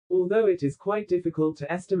Although it is quite difficult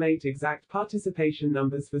to estimate exact participation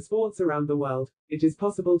numbers for sports around the world, it is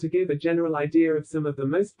possible to give a general idea of some of the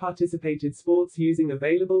most participated sports using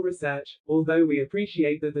available research, although we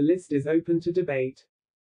appreciate that the list is open to debate.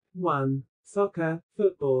 1. Soccer,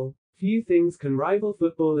 football. Few things can rival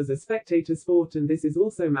football as a spectator sport, and this is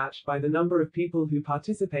also matched by the number of people who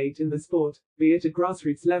participate in the sport, be it at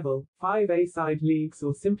grassroots level, 5A-side leagues,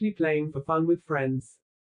 or simply playing for fun with friends.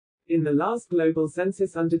 In the last global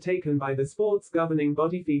census undertaken by the sports governing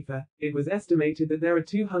body FIFA, it was estimated that there are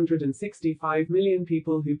 265 million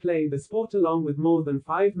people who play the sport along with more than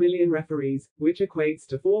 5 million referees, which equates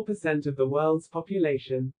to 4% of the world's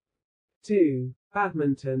population. 2.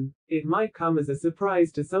 Badminton. It might come as a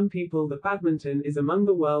surprise to some people that badminton is among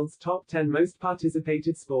the world's top 10 most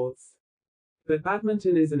participated sports. But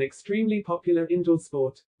badminton is an extremely popular indoor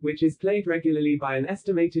sport, which is played regularly by an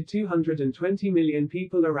estimated 220 million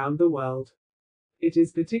people around the world. It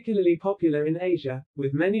is particularly popular in Asia,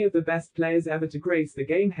 with many of the best players ever to grace the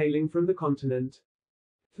game hailing from the continent.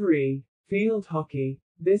 3. Field hockey.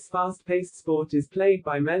 This fast-paced sport is played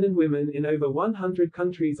by men and women in over 100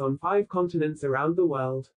 countries on 5 continents around the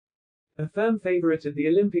world. A firm favorite at the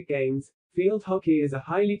Olympic Games, field hockey is a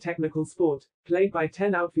highly technical sport, played by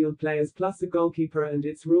 10 outfield players plus a goalkeeper, and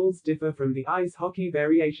its rules differ from the ice hockey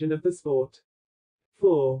variation of the sport.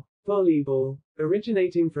 4. Volleyball.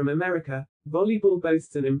 Originating from America, volleyball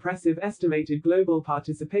boasts an impressive estimated global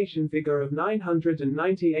participation figure of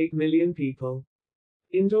 998 million people.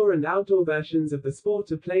 Indoor and outdoor versions of the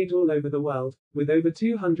sport are played all over the world, with over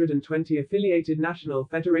 220 affiliated national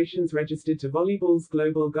federations registered to volleyball's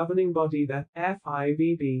global governing body, the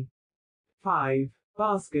FIVB. 5.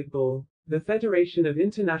 Basketball. The Federation of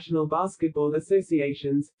International Basketball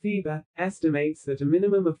Associations, FIBA, estimates that a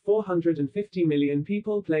minimum of 450 million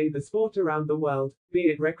people play the sport around the world, be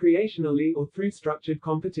it recreationally or through structured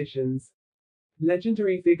competitions.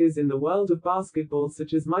 Legendary figures in the world of basketball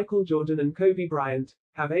such as Michael Jordan and Kobe Bryant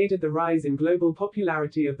have aided the rise in global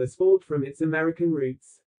popularity of the sport from its American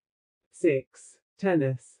roots. 6.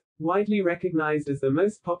 Tennis. Widely recognized as the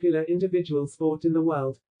most popular individual sport in the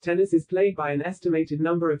world, tennis is played by an estimated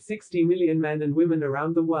number of 60 million men and women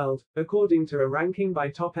around the world, according to a ranking by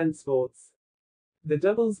Top End Sports. The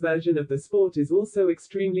doubles version of the sport is also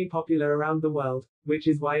extremely popular around the world, which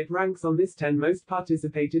is why it ranks on this 10 most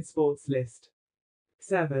participated sports list.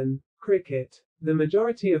 7. Cricket. The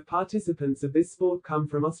majority of participants of this sport come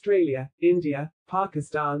from Australia, India,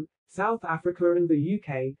 Pakistan, South Africa and the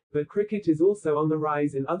UK, but cricket is also on the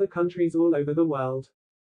rise in other countries all over the world.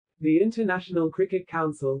 The International Cricket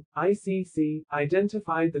Council, ICC,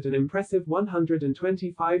 identified that an impressive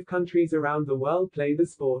 125 countries around the world play the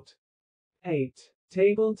sport. 8.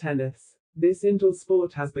 Table tennis. This indoor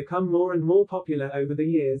sport has become more and more popular over the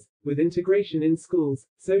years, with integration in schools,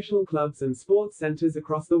 social clubs and sports centers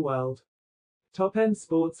across the world. Top End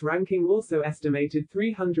Sports ranking also estimated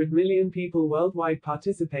 300 million people worldwide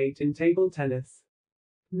participate in table tennis.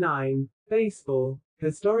 9. Baseball.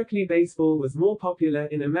 Historically, baseball was more popular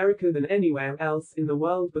in America than anywhere else in the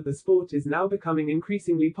world, but the sport is now becoming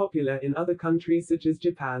increasingly popular in other countries such as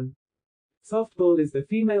Japan. Softball is the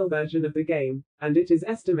female version of the game, and it is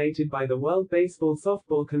estimated by the World Baseball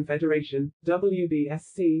Softball Confederation,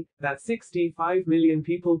 WBSC, that 65 million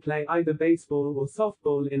people play either baseball or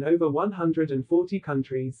softball in over 140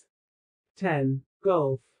 countries. 10.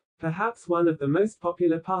 Golf. Perhaps one of the most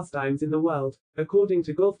popular pastimes in the world, according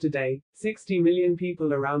to Golf Today, 60 million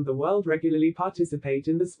people around the world regularly participate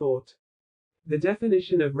in the sport. The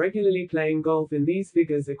definition of regularly playing golf in these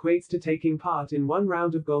figures equates to taking part in one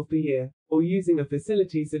round of golf a year, or using a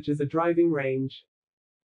facility such as a driving range.